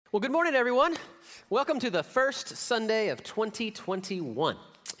Well, good morning, everyone. Welcome to the first Sunday of 2021.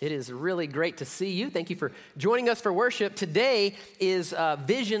 It is really great to see you. Thank you for joining us for worship. Today is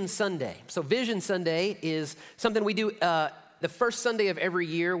Vision Sunday. So Vision Sunday is something we do the first Sunday of every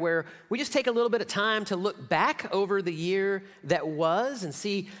year where we just take a little bit of time to look back over the year that was and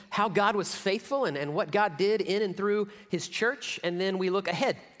see how God was faithful and what God did in and through his church. And then we look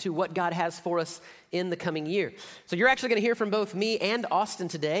ahead to what God has for us in the coming year. So you're actually going to hear from both me and Austin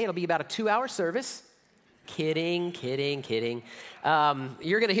today. It'll be about a 2-hour service. Kidding. You're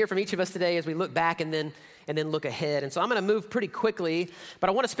going to hear from each of us today as we look back and then look ahead. And so I'm going to move pretty quickly, but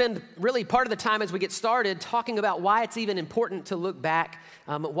I want to spend really part of the time as we get started talking about why it's even important to look back.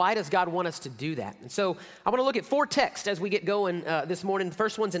 Why does God want us to do that? And so I want to look at 4 texts as we get going this morning. The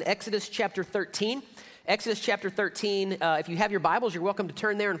first one's in Exodus chapter 13. Exodus chapter 13, if you have your Bibles, you're welcome to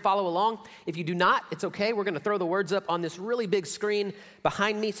turn there and follow along. If you do not, it's okay. We're going to throw the words up on this really big screen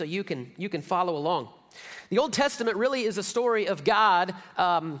behind me so you can follow along. The Old Testament really is a story of God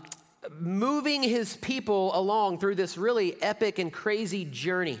moving his people along through this really epic and crazy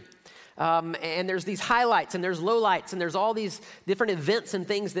journey. And there's these highlights and there's lowlights and there's all these different events and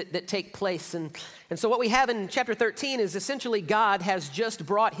things that take place. And so what we have in chapter 13 is essentially God has just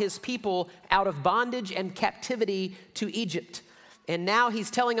brought his people out of bondage and captivity to Egypt. And now he's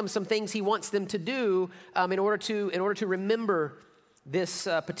telling them some things he wants them to do in order to remember this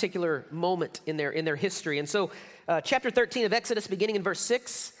particular moment in their history. And so chapter 13 of Exodus, beginning in verse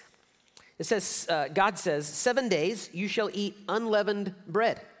 6, it says, God says, 7 days you shall eat unleavened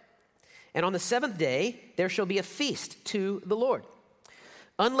bread. And on the 7th day, there shall be a feast to the Lord.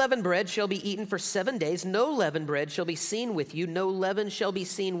 Unleavened bread shall be eaten for 7 days. No leavened bread shall be seen with you. No leaven shall be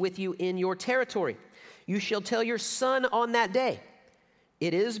seen with you in your territory. You shall tell your son on that day,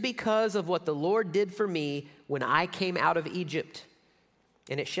 it is because of what the Lord did for me when I came out of Egypt.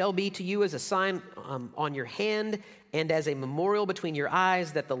 And it shall be to you as a sign on your hand and as a memorial between your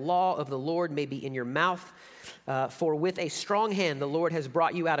eyes, that the law of the Lord may be in your mouth. For with a strong hand the Lord has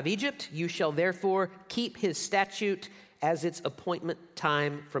brought you out of Egypt. You shall therefore keep his statute as its appointment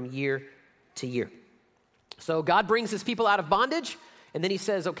time from year to year. So God brings his people out of bondage, and then he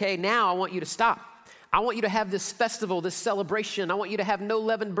says, okay, now I want you to stop. I want you to have this festival, this celebration. I want you to have no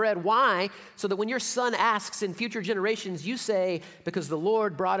leavened bread. Why? So that when your son asks in future generations, you say, because the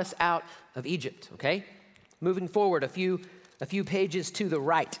Lord brought us out of Egypt, okay? Moving forward a few pages to the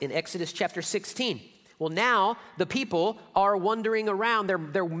right in Exodus chapter 16. Well, now the people are wandering around.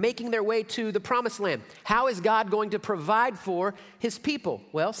 They're making their way to the promised land. How is God going to provide for his people?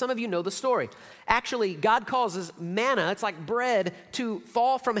 Well, some of you know the story. Actually, God causes manna, it's like bread, to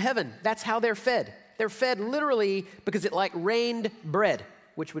fall from heaven. That's how they're fed. They're fed literally because it like rained bread,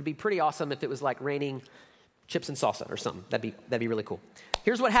 which would be pretty awesome if it was like raining chips and salsa or something. That'd be really cool.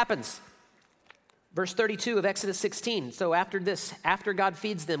 Here's what happens. Verse 32 of Exodus 16. So after God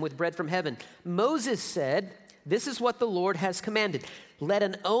feeds them with bread from heaven, Moses said, this is what the Lord has commanded. Let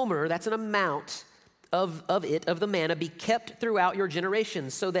an omer, that's an amount of the manna, be kept throughout your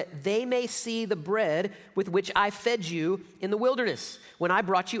generations, so that they may see the bread with which I fed you in the wilderness when I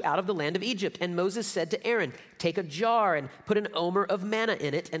brought you out of the land of Egypt. And Moses said to Aaron, take a jar and put an omer of manna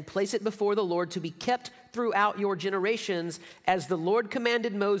in it and place it before the Lord to be kept throughout your generations. As the Lord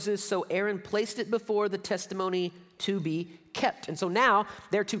commanded Moses, so Aaron placed it before the testimony to be kept. And so now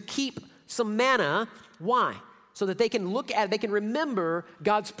they're to keep some manna. Why? So that they can look at it, they can remember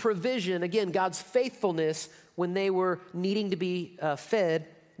God's provision, again, God's faithfulness when they were needing to be fed,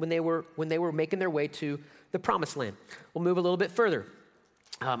 when they were making their way to the promised land. We'll move a little bit further.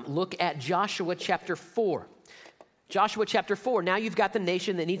 Look at Joshua chapter 4. Joshua chapter 4, now you've got the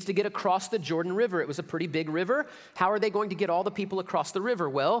nation that needs to get across the Jordan River. It was a pretty big river. How are they going to get all the people across the river?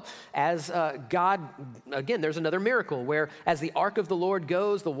 Well, as God, again, there's another miracle where as the ark of the Lord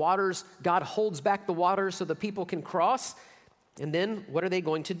goes, the waters, God holds back the waters so the people can cross. And then what are they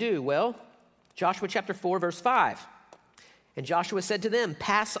going to do? Well, Joshua chapter 4, verse 5. And Joshua said to them,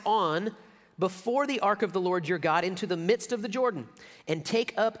 pass on before the ark of the Lord your God into the midst of the Jordan, and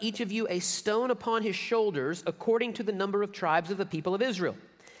take up each of you a stone upon his shoulders according to the number of tribes of the people of Israel,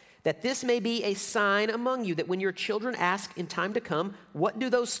 that this may be a sign among you, that when your children ask in time to come, what do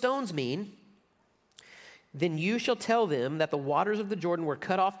those stones mean? Then you shall tell them that the waters of the Jordan were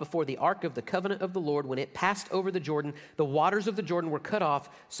cut off before the ark of the covenant of the Lord. When it passed over the Jordan, the waters of the Jordan were cut off.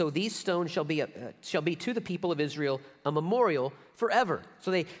 So these stones shall be to the people of Israel a memorial forever.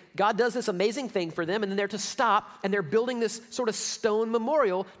 So God does this amazing thing for them, and then they're to stop, and they're building this sort of stone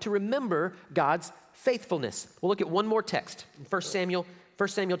memorial to remember God's faithfulness. We'll look at one more text in 1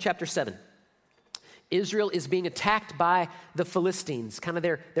 Samuel chapter 7. Israel is being attacked by the Philistines, kind of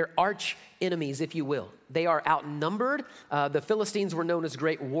their arch enemies, if you will. They are outnumbered. The Philistines were known as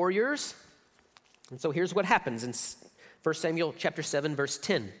great warriors. And so here's what happens in 1 Samuel chapter 7, verse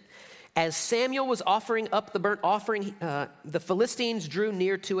 10. As Samuel was offering up the burnt offering, the Philistines drew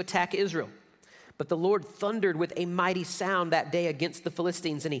near to attack Israel. But the Lord thundered with a mighty sound that day against the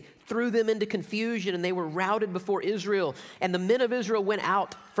Philistines, and he threw them into confusion, and they were routed before Israel. And the men of Israel went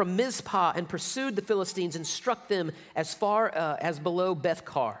out from Mizpah and pursued the Philistines and struck them as far as below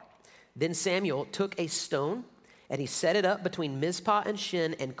Beth-kar. Then Samuel took a stone, and he set it up between Mizpah and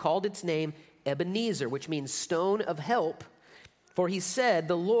Shin and called its name Ebenezer, which means stone of help. For he said,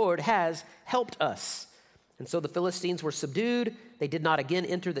 the Lord has helped us. And so the Philistines were subdued. They did not again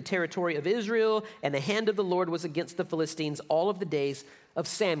enter the territory of Israel, and the hand of the Lord was against the Philistines all of the days of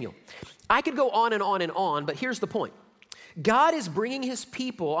Samuel. I could go on and on and on, but here's the point. God is bringing his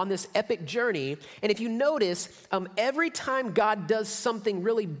people on this epic journey, and if you notice, every time God does something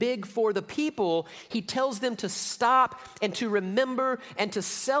really big for the people, he tells them to stop and to remember and to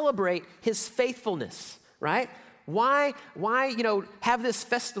celebrate his faithfulness, right? Why, have this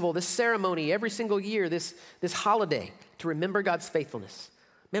festival, this ceremony every single year, this holiday to remember God's faithfulness?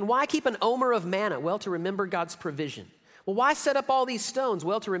 Man, why keep an omer of manna? Well, to remember God's provision. Well, why set up all these stones?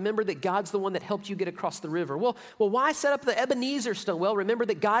 Well, to remember that God's the one that helped you get across the river. Well, why set up the Ebenezer stone? Well, remember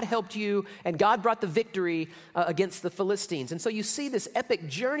that God helped you and God brought the victory against the Philistines. And so you see this epic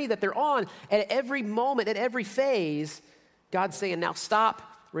journey that they're on at every moment, at every phase, God's saying, now stop,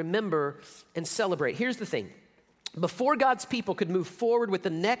 remember, and celebrate. Here's the thing. Before God's people could move forward with the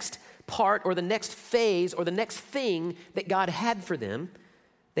next part or the next phase or the next thing that God had for them,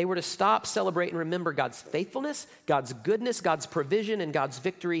 they were to stop, celebrate, and remember God's faithfulness, God's goodness, God's provision, and God's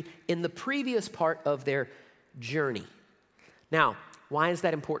victory in the previous part of their journey. Now, why is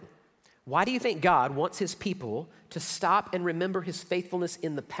that important? Why do you think God wants his people to stop and remember his faithfulness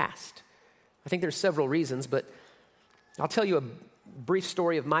in the past? I think there's several reasons, but I'll tell you a brief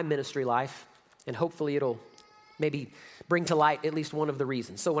story of my ministry life, and hopefully it'll maybe bring to light at least one of the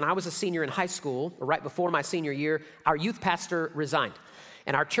reasons. So when I was a senior in high school, or right before my senior year, our youth pastor resigned.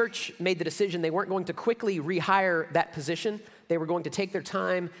 And our church made the decision they weren't going to quickly rehire that position. They were going to take their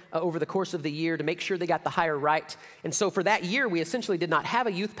time over the course of the year to make sure they got the hire right. And so for that year, we essentially did not have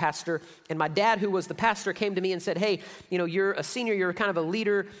a youth pastor. And my dad, who was the pastor, came to me and said, hey, you're a senior, you're kind of a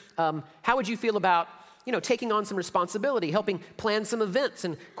leader. How would you feel about taking on some responsibility, helping plan some events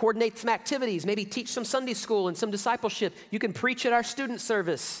and coordinate some activities, maybe teach some Sunday school and some discipleship. You can preach at our student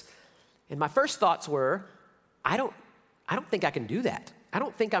service. And my first thoughts were, I don't think I can do that. I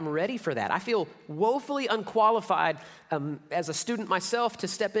don't think I'm ready for that. I feel woefully unqualified as a student myself to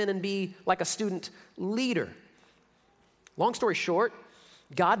step in and be like a student leader. Long story short,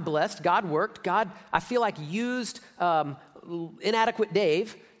 God blessed, God worked, God, I feel like used inadequate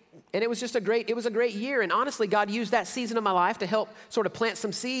Dave. And it was a great year. And honestly, God used that season of my life to help sort of plant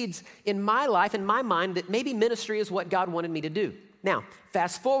some seeds in my life, in my mind, that maybe ministry is what God wanted me to do. Now,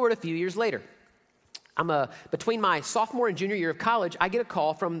 fast forward a few years later. Between my sophomore and junior year of college, I get a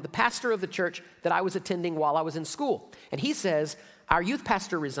call from the pastor of the church that I was attending while I was in school. And he says, our youth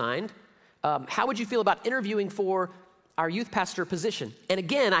pastor resigned. How would you feel about interviewing for our youth pastor position? And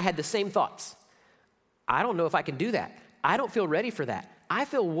again, I had the same thoughts. I don't know if I can do that. I don't feel ready for that. I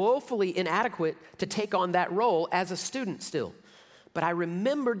feel woefully inadequate to take on that role as a student still. But I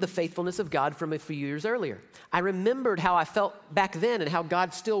remembered the faithfulness of God from a few years earlier. I remembered how I felt back then and how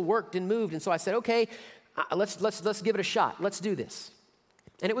God still worked and moved. And so I said, okay, let's give it a shot. Let's do this.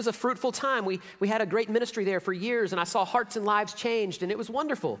 And it was a fruitful time. We had a great ministry there for years, and I saw hearts and lives changed, and it was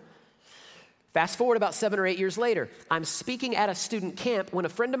wonderful. Fast forward about 7 or 8 years later, I'm speaking at a student camp when a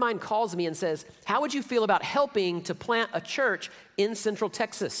friend of mine calls me and says, how would you feel about helping to plant a church in Central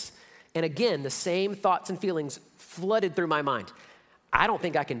Texas? And again, the same thoughts and feelings flooded through my mind. I don't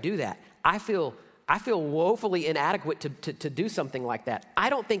think I can do that. I feel woefully inadequate to do something like that. I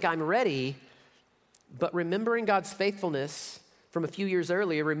don't think I'm ready, but remembering God's faithfulness from a few years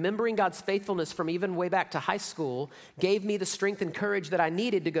earlier, remembering God's faithfulness from even way back to high school, gave me the strength and courage that I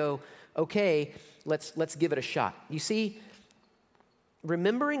needed to go, okay, let's give it a shot. You see,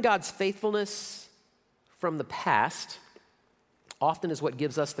 remembering God's faithfulness from the past often is what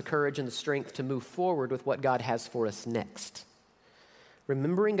gives us the courage and the strength to move forward with what God has for us next.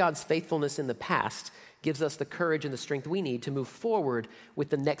 Remembering God's faithfulness in the past gives us the courage and the strength we need to move forward with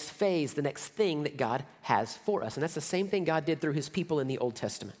the next phase, the next thing that God has for us. And that's the same thing God did through his people in the Old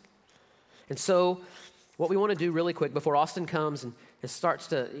Testament. And so what we want to do really quick before Austin comes and starts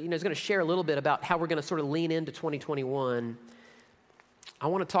to, he's going to share a little bit about how we're going to sort of lean into 2021. I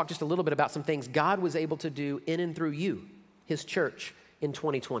want to talk just a little bit about some things God was able to do in and through you, his church, in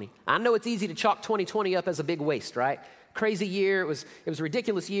 2020. I know it's easy to chalk 2020 up as a big waste, right? Crazy year. It was a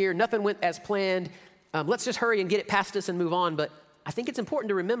ridiculous year. Nothing went as planned. Let's just hurry and get it past us and move on. But I think it's important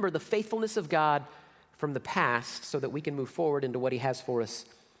to remember the faithfulness of God from the past so that we can move forward into what he has for us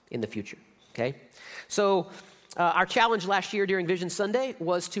in the future, okay? So our challenge last year during Vision Sunday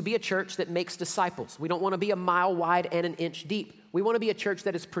was to be a church that makes disciples. We don't want to be a mile wide and an inch deep. We want to be a church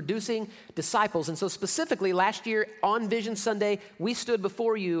that is producing disciples. And so specifically last year on Vision Sunday, we stood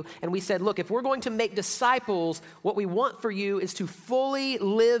before you and we said, look, if we're going to make disciples, what we want for you is to fully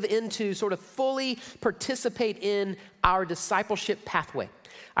live into, sort of fully participate in our discipleship pathway.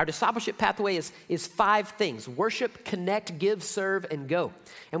 Our discipleship pathway is 5 things: worship, connect, give, serve, and go.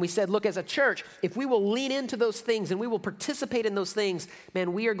 And we said, look, as a church, if we will lean into those things and we will participate in those things,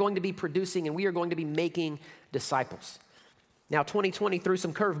 man, we are going to be producing and we are going to be making disciples. Now, 2020 threw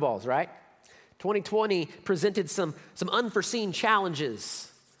some curveballs, right? 2020 presented some unforeseen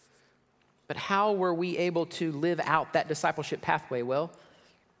challenges. But how were we able to live out that discipleship pathway? Well,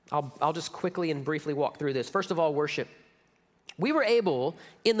 I'll just quickly and briefly walk through this. First of all, worship. We were able,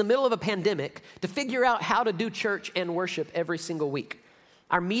 in the middle of a pandemic, to figure out how to do church and worship every single week.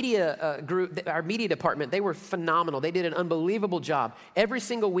 Our media group, our media department, they were phenomenal. They did an unbelievable job. Every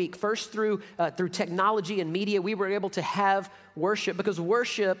single week, first through technology and media, we were able to have worship because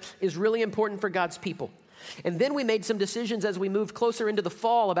worship is really important for God's people. And then we made some decisions as we moved closer into the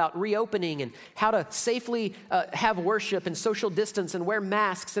fall about reopening and how to safely have worship and social distance and wear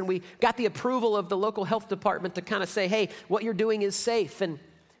masks. And we got the approval of the local health department to kind of say, hey, what you're doing is safe. And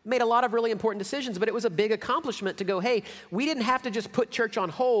made a lot of really important decisions, but it was a big accomplishment to go, hey, we didn't have to just put church on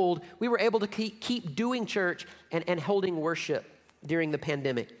hold. We were able to keep doing church and holding worship during the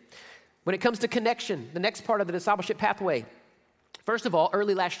pandemic. When it comes to connection, the next part of the discipleship pathway, first of all,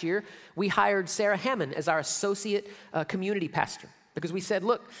 early last year, we hired Sarah Hammond as our associate community pastor because we said,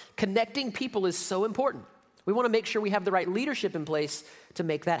 look, connecting people is so important. We want to make sure we have the right leadership in place to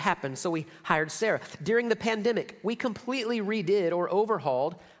make that happen. So we hired Sarah. During the pandemic, we completely redid or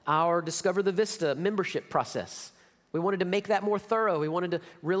overhauled our Discover the Vista membership process. We wanted to make that more thorough. We wanted to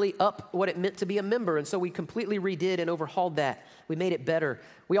really up what it meant to be a member. And so we completely redid and overhauled that. We made it better.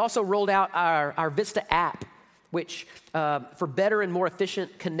 We also rolled out our Vista app, which for better and more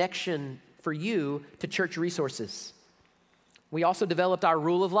efficient connection for you to church resources. We also developed our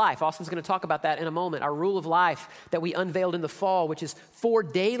rule of life. Austin's going to talk about that in a moment. Our rule of life that we unveiled in the fall, which is 4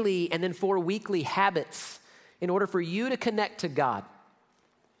 daily and then 4 weekly habits in order for you to connect to God.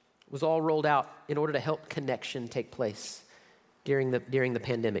 It was all rolled out in order to help connection take place during the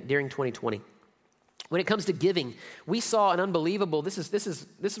pandemic, during 2020. When it comes to giving, we saw an unbelievable,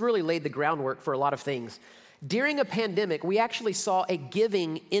 this really laid the groundwork for a lot of things. During a pandemic, we actually saw a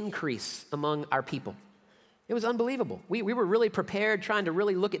giving increase among our people. It was unbelievable. We were really prepared, trying to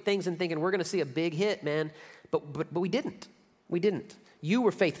really look at things and thinking, we're going to see a big hit, man. But we didn't. We didn't. You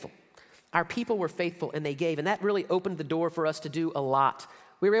were faithful. Our people were faithful, and they gave. And that really opened the door for us to do a lot.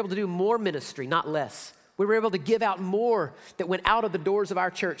 We were able to do more ministry, not less. We were able to give out more that went out of the doors of our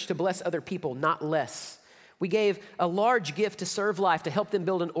church to bless other people, not less. We gave a large gift to Serve Life to help them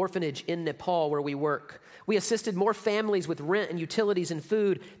build an orphanage in Nepal where we work. We assisted more families with rent and utilities and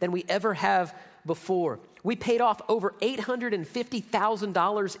food than we ever have before. We paid off over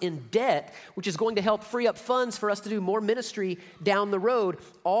 $850,000 in debt, which is going to help free up funds for us to do more ministry down the road,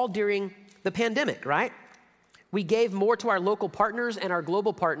 all during the pandemic, right? We gave more to our local partners and our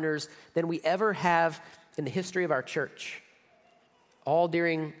global partners than we ever have in the history of our church, all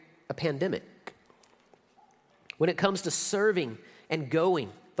during a pandemic. When it comes to serving and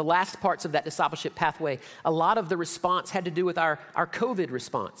going, the last parts of that discipleship pathway, a lot of the response had to do with our COVID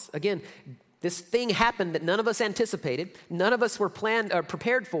response. Again, this thing happened that none of us anticipated. None of us were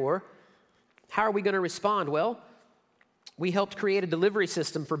prepared for. How are we going to respond? Well, we helped create a delivery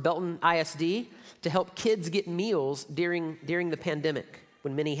system for Belton ISD to help kids get meals during the pandemic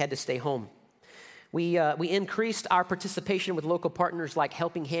when many had to stay home. We increased our participation with local partners like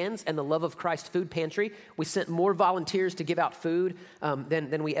Helping Hands and the Love of Christ Food Pantry. We sent more volunteers to give out food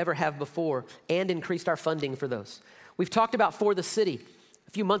than we ever have before, and increased our funding for those. We've talked about For the City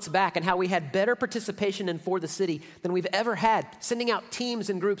a few months back and how we had better participation in For the City than we've ever had, sending out teams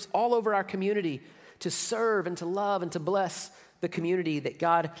and groups all over our community to serve and to love and to bless the community that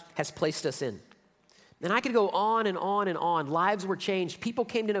God has placed us in. And I could go on and on and on. Lives were changed. People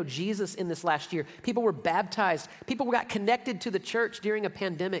came to know Jesus in this last year. People were baptized. People got connected to the church during a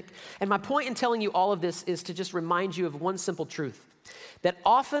pandemic. And my point in telling you all of this is to just remind you of one simple truth, that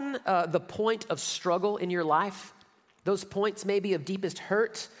often the point of struggle in your life Those points maybe of deepest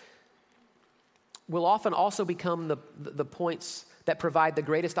hurt will often also become the points that provide the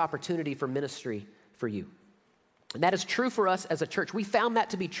greatest opportunity for ministry for you. And that is true for us as a church. We found that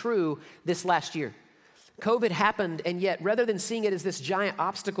to be true this last year. COVID happened, and yet rather than seeing it as this giant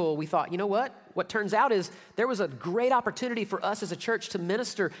obstacle, we thought, you know what? What turns out is there was a great opportunity for us as a church to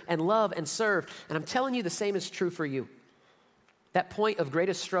minister and love and serve. And I'm telling you, the same is true for you. That point of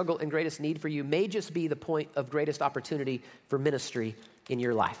greatest struggle and greatest need for you may just be the point of greatest opportunity for ministry in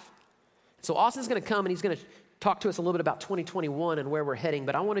your life. So Austin's going to come and he's going to talk to us a little bit about 2021 and where we're heading.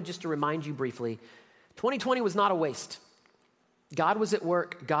 But I wanted just to remind you briefly, 2020 was not a waste. God was at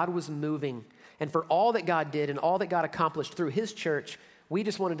work. God was moving. And for all that God did and all that God accomplished through his church, we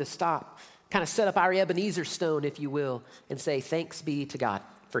just wanted to stop, kind of set up our Ebenezer stone, if you will, and say thanks be to God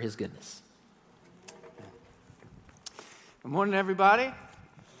for his goodness. Good morning, everybody.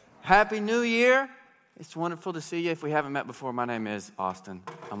 Happy New Year. It's wonderful to see you. If we haven't met before, my name is Austin.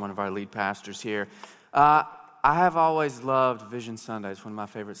 I'm one of our lead pastors here. I have always loved Vision Sundays, one of my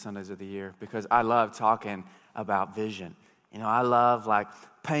favorite Sundays of the year, because I love talking about vision. You know, I love like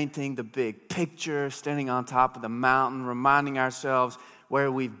painting the big picture, standing on top of the mountain, reminding ourselves where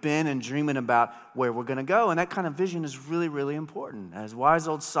we've been and dreaming about where we're going to go. And that kind of vision is really, really important. As wise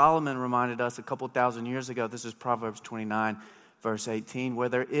old Solomon reminded us a couple thousand years ago, this is Proverbs 29, verse 18, where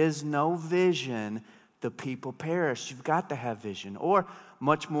there is no vision, the people perish. You've got to have vision. Or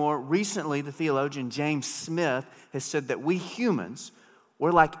much more recently, the theologian James Smith has said that we humans,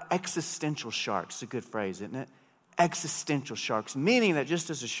 we're like existential sharks. It's a good phrase, isn't it? Existential sharks, meaning that just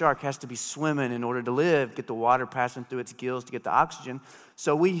as a shark has to be swimming in order to live, get the water passing through its gills to get the oxygen,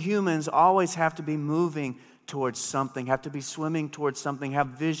 so we humans always have to be moving towards something, have to be swimming towards something, have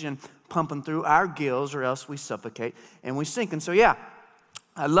vision pumping through our gills, or else we suffocate and we sink. And so, yeah,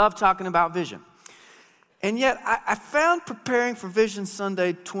 I love talking about vision. And yet, I found preparing for Vision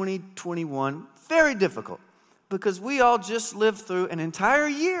Sunday 2021 very difficult, because we all just lived through an entire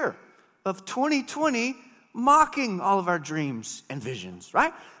year of 2020 mocking all of our dreams and visions,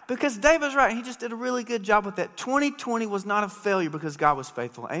 right? Because Dave was right. He just did a really good job with that. 2020 was not a failure because God was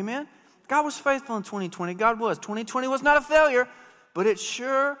faithful. Amen? God was faithful in 2020. God was. 2020 was not a failure, but it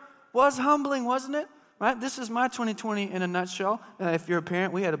sure was humbling, wasn't it? Right? This is my 2020 in a nutshell. If you're a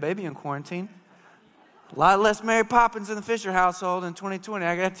parent, we had a baby in quarantine. A lot less Mary Poppins in the Fisher household in 2020.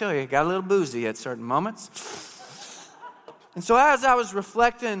 I got to tell you, it got a little boozy at certain moments. And so as I was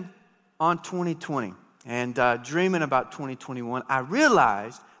reflecting on 2020, and dreaming about 2021, I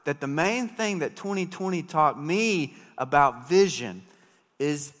realized that the main thing that 2020 taught me about vision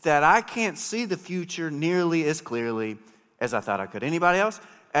is that I can't see the future nearly as clearly as I thought I could. Anybody else?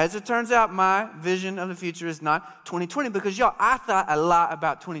 As it turns out, my vision of the future is not 2020, because, y'all, I thought a lot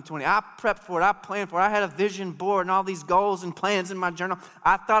about 2020. I prepped for it. I planned for it. I had a vision board and all these goals and plans in my journal.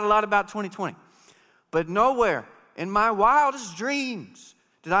 I thought a lot about 2020. But nowhere in my wildest dreams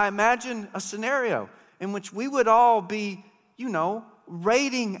did I imagine a scenario in which we would all be,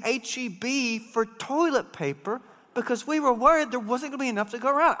 raiding H-E-B for toilet paper because we were worried there wasn't going to be enough to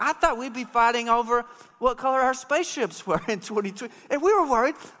go around. I thought we'd be fighting over what color our spaceships were in 2020. And we were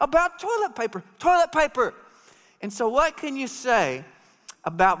worried about toilet paper. Toilet paper. And so what can you say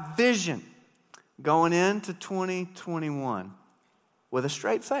about vision going into 2021 with a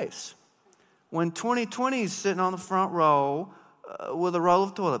straight face? When 2020 is sitting on the front row with a roll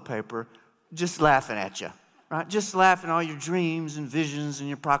of toilet paper, just laughing at you, right? Just laughing at all your dreams and visions and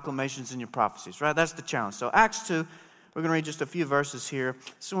your proclamations and your prophecies, right? That's the challenge. So Acts 2, we're going to read just a few verses here.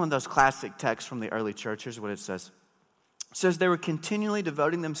 It's one of those classic texts from the early church. Here's what it says. It says, they were continually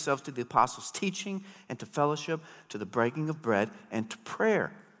devoting themselves to the apostles' teaching and to fellowship, to the breaking of bread and to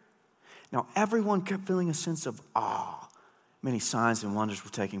prayer. Now, everyone kept feeling a sense of awe. Many signs and wonders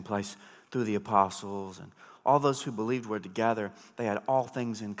were taking place through the apostles, and all those who believed were together. They had all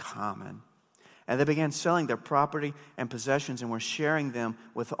things in common. And they began selling their property and possessions and were sharing them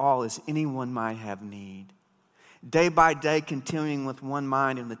with all as anyone might have need. Day by day, continuing with one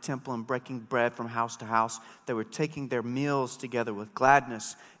mind in the temple and breaking bread from house to house, they were taking their meals together with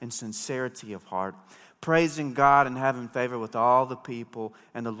gladness and sincerity of heart, praising God and having favor with all the people.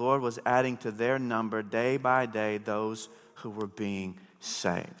 And the Lord was adding to their number day by day those who were being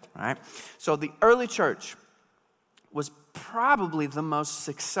saved. Right? So the early church was probably the most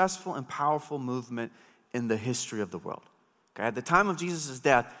successful and powerful movement in the history of the world. Okay, at the time of Jesus'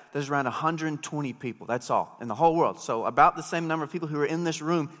 death, there's around 120 people. That's all in the whole world. So about the same number of people who were in this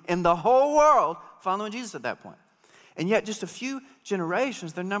room in the whole world following Jesus at that point. And yet just a few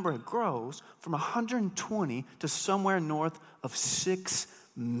generations, their number grows from 120 to somewhere north of 6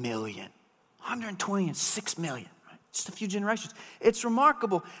 million. 120 and 6 million. Right? Just a few generations. It's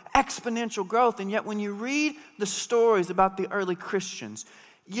remarkable, exponential growth. And yet when you read the stories about the early Christians,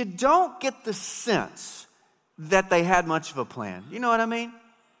 you don't get the sense that they had much of a plan. You know what I mean?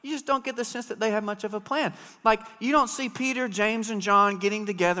 You just don't get the sense that they had much of a plan. Like, you don't see Peter, James, and John getting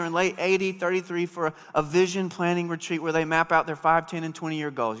together in late AD 33 for a vision planning retreat where they map out their 5, 10, and 20-year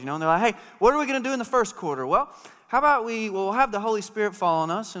goals. You know, and they're like, hey, what are we going to do in the first quarter? Well, how about we'll have the Holy Spirit fall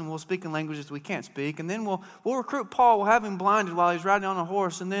on us, and we'll speak in languages we can't speak, and then we'll recruit Paul. We'll have him blinded while he's riding on a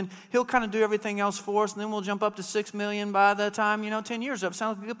horse, and then he'll kind of do everything else for us, and then we'll jump up to 6 million by the time, 10 years up.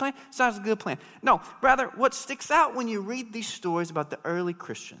 Sounds like a good plan? Sounds like a good plan. No, rather, what sticks out when you read these stories about the early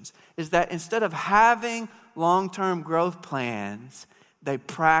Christians is that instead of having long-term growth plans, they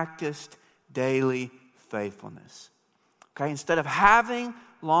practiced daily faithfulness. Okay, instead of having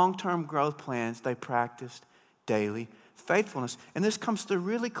long-term growth plans, they practiced daily faithfulness. And this comes through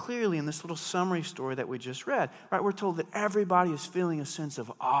really clearly in this little summary story that we just read. Right? We're told that everybody is feeling a sense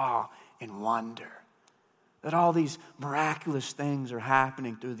of awe and wonder. That all these miraculous things are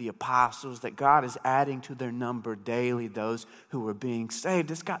happening through the apostles, that God is adding to their number daily those who are being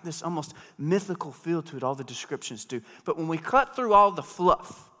saved. It's got this almost mythical feel to it, all the descriptions do. But when we cut through all the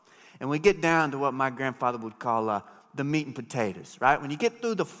fluff and we get down to what my grandfather would call the meat and potatoes, right? When you get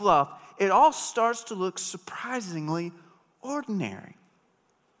through the fluff, it all starts to look surprisingly ordinary.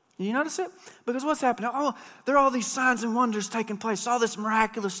 You notice it? Because what's happening? Oh, there are all these signs and wonders taking place. All this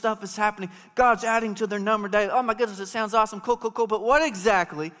miraculous stuff is happening. God's adding to their number daily. Oh my goodness, it sounds awesome. Cool. But what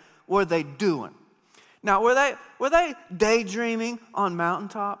exactly were they doing? Now, were they daydreaming on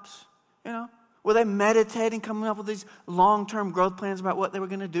mountaintops? Were they meditating, coming up with these long-term growth plans about what they were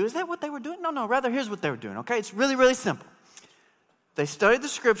going to do? Is that what they were doing? No. Rather, here's what they were doing, okay? It's really, really simple. They studied the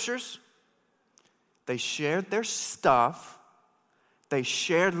scriptures. They shared their stuff. They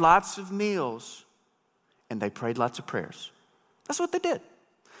shared lots of meals. And they prayed lots of prayers. That's what they did.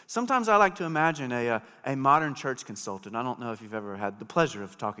 Sometimes I like to imagine a modern church consultant. I don't know if you've ever had the pleasure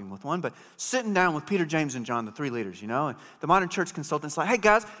of talking with one, but sitting down with Peter, James, and John, the three leaders, and the modern church consultant's like, hey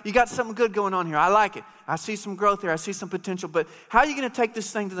guys, you got something good going on here. I like it. I see some growth here. I see some potential, but how are you going to take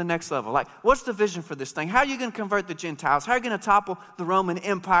this thing to the next level? Like, what's the vision for this thing? How are you going to convert the Gentiles? How are you going to topple the Roman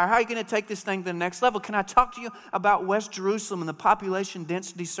Empire? How are you going to take this thing to the next level? Can I talk to you about West Jerusalem and the population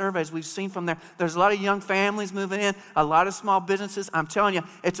density surveys we've seen from there? There's a lot of young families moving in, a lot of small businesses. I'm telling you,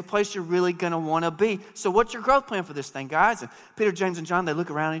 it's a place you're really going to want to be. So what's your growth plan for this thing, guys? And Peter, James, and John, they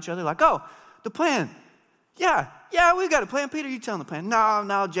look around at each other like, oh, the plan. Yeah, we got a plan. Peter, you tell him the plan.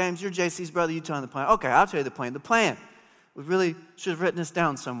 No, James, you're JC's brother. You tell him the plan. Okay, I'll tell you the plan. The plan. We really should have written this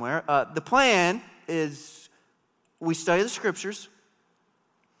down somewhere. The plan is we study the scriptures.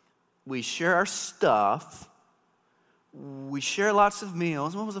 We share our stuff. We share lots of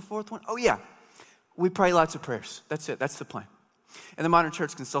meals. What was the fourth one? Oh, yeah. We pray lots of prayers. That's it. That's the plan. And the modern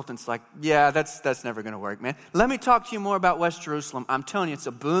church consultant's like, yeah, that's never going to work, man. Let me talk to you more about West Jerusalem. I'm telling you, it's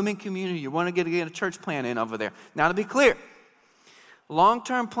a booming community. You want to get a church plant in over there. Now, to be clear,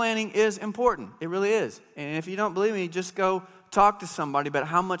 long-term planning is important. It really is. And if you don't believe me, just go talk to somebody about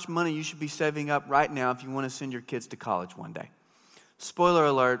how much money you should be saving up right now if you want to send your kids to college one day. Spoiler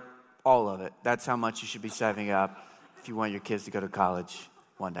alert, all of it. That's how much you should be saving up if you want your kids to go to college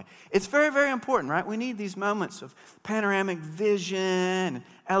one day. It's very, very important, right? We need these moments of panoramic vision and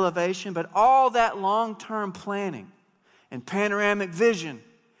elevation, but all that long-term planning and panoramic vision,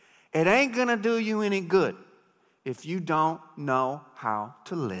 it ain't going to do you any good if you don't know how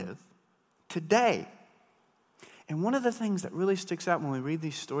to live today. And one of the things that really sticks out when we read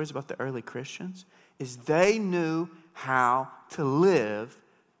these stories about the early Christians is they knew how to live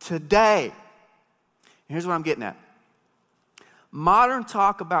today. And here's what I'm getting at. Modern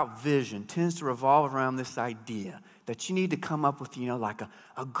talk about vision tends to revolve around this idea that you need to come up with, like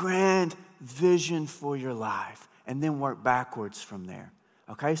a grand vision for your life and then work backwards from there.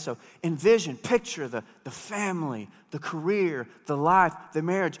 Okay, so envision, picture the family, the career, the life, the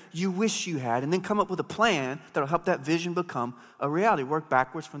marriage you wish you had, and then come up with a plan that'll help that vision become a reality. Work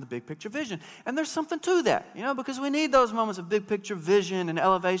backwards from the big picture vision. And there's something to that, because we need those moments of big picture vision and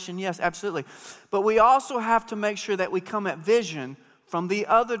elevation. Yes, absolutely. But we also have to make sure that we come at vision from the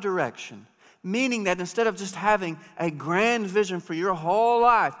other direction. Meaning that instead of just having a grand vision for your whole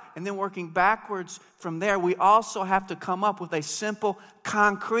life and then working backwards from there, we also have to come up with a simple,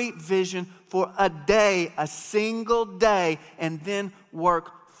 concrete vision for a day, a single day, and then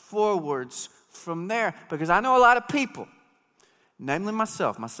work forwards from there. Because I know a lot of people, namely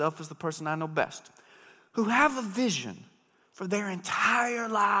myself is the person I know best, who have a vision for their entire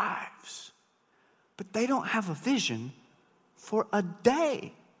lives, but they don't have a vision for a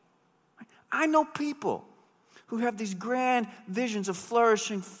day. I know people who have these grand visions of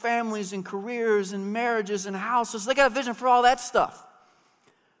flourishing families and careers and marriages and houses. They got a vision for all that stuff.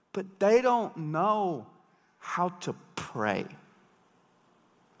 But they don't know how to pray.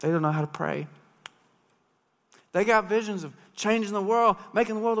 They don't know how to pray. They got visions of changing the world,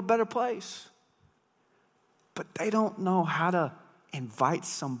 making the world a better place. But they don't know how to invite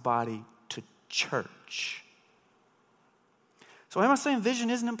somebody to church. So am I saying vision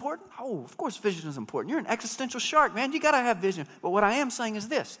isn't important? Oh, of course vision is important. You're an existential shark, man. You got to have vision. But what I am saying is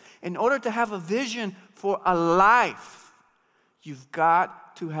this. In order to have a vision for a life, you've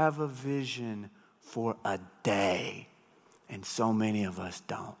got to have a vision for a day. And so many of us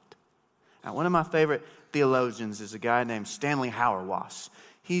don't. Now, one of my favorite theologians is a guy named Stanley Hauerwas.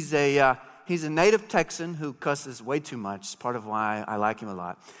 He's a native Texan who cusses way too much. It's part of why I like him a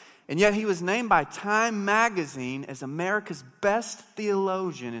lot. And yet he was named by Time magazine as America's best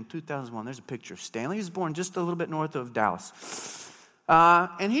theologian in 2001. There's a picture of Stanley. He was born just a little bit north of Dallas.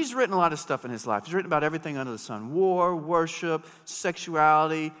 And he's written a lot of stuff in his life. He's written about everything under the sun. War, worship,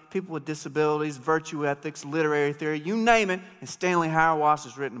 sexuality, people with disabilities, virtue ethics, literary theory, you name it. And Stanley Hauerwas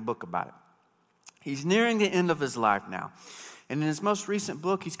has written a book about it. He's nearing the end of his life now. And in his most recent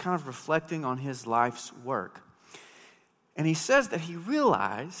book, he's kind of reflecting on his life's work. And he says that he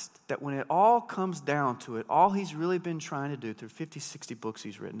realized that when it all comes down to it, all he's really been trying to do through 50, 60 books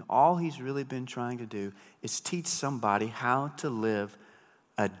he's written, all he's really been trying to do is teach somebody how to live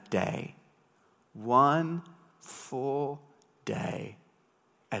a day. One full day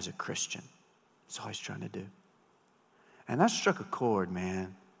as a Christian. That's all he's trying to do. And that struck a chord,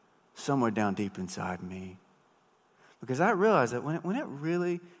 man, somewhere down deep inside me. Because I realized that when it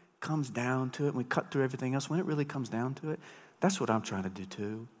really comes down to it, and we cut through everything else, when it really comes down to it, that's what I'm trying to do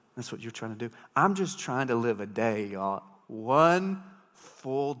too. That's what you're trying to do. I'm just trying to live a day, y'all. One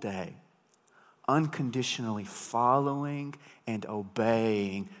full day. Unconditionally following and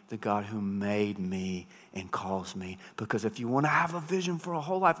obeying the God who made me and calls me. Because if you want to have a vision for a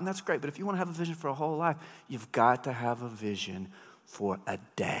whole life, and that's great, but if you want to have a vision for a whole life, you've got to have a vision for a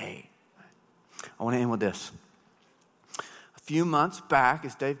day. I want to end with this. A few months back,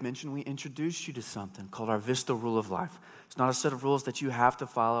 as Dave mentioned, we introduced you to something called our Vista Rule of Life. It's not a set of rules that you have to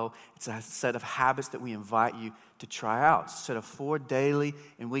follow. It's a set of habits that we invite you to try out. It's a set of 4 daily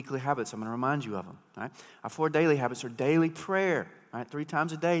and weekly habits. I'm going to remind you of them. Right? Our 4 daily habits are daily prayer. Right? 3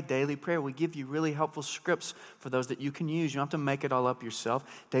 times a day, daily prayer. We give you really helpful scripts for those that you can use. You don't have to make it all up yourself.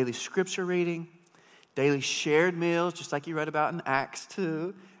 Daily scripture reading, daily shared meals, just like you read about in Acts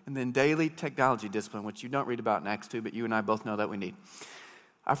 2, and then daily technology discipline, which you don't read about in Acts 2, but you and I both know that we need.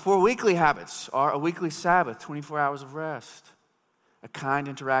 Our 4 weekly habits are a weekly Sabbath, 24 hours of rest, a kind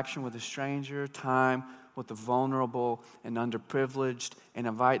interaction with a stranger, time with the vulnerable and underprivileged, and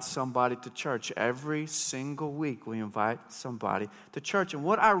invite somebody to church. Every single week we invite somebody to church. And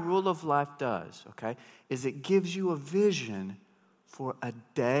what our rule of life does, okay, is it gives you a vision for a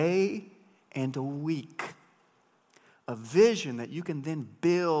day and a week. A vision that you can then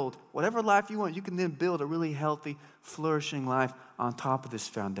build, whatever life you want, you can then build a really healthy, flourishing life on top of this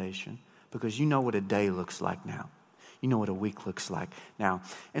foundation. Because you know what a day looks like now. You know what a week looks like now.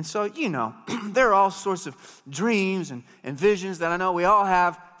 And so, there are all sorts of dreams and visions that I know we all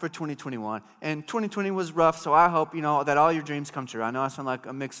have for 2021. And 2020 was rough, so I hope, that all your dreams come true. I know I sound like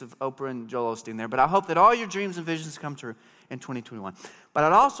a mix of Oprah and Joel Osteen there, but I hope that all your dreams and visions come true in 2021. But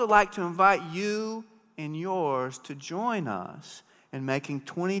I'd also like to invite you and yours to join us in making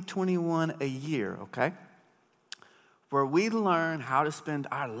 2021 a year, okay? Where we learn how to spend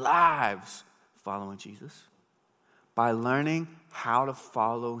our lives following Jesus by learning how to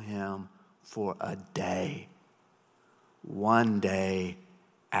follow him for a day, one day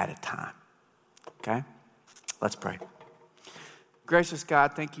at a time, okay? Let's pray. Gracious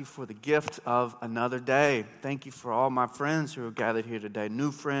God, thank you for the gift of another day. Thank you for all my friends who are gathered here today,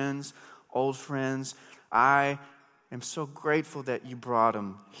 new friends, old friends. I am so grateful that you brought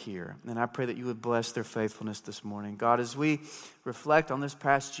them here. And I pray that you would bless their faithfulness this morning. God, as we reflect on this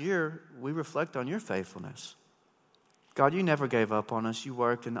past year, we reflect on your faithfulness. God, you never gave up on us. You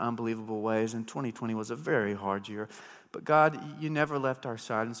worked in unbelievable ways, and 2020 was a very hard year. But God, you never left our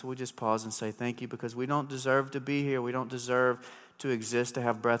side, and so we just pause and say thank you because we don't deserve to be here. We don't deserve to exist, to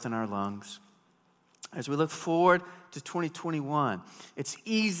have breath in our lungs. As we look forward to 2021, it's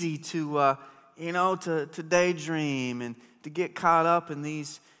easy to daydream and to get caught up in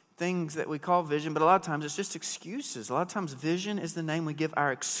these things that we call vision, but a lot of times it's just excuses. A lot of times vision is the name we give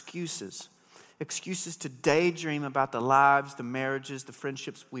our excuses. Excuses to daydream about the lives, the marriages, the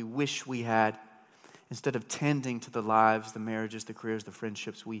friendships we wish we had, instead of tending to the lives, the marriages, the careers, the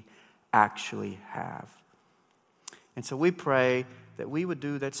friendships we actually have. And so we pray that we would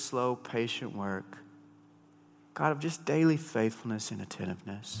do that slow, patient work, God, of just daily faithfulness and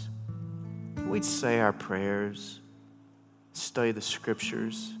attentiveness. We'd say our prayers, study the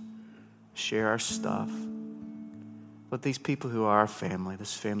scriptures, share our stuff with these people who are our family,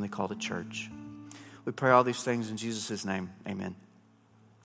 this family called a church. We pray all these things in Jesus' name. Amen.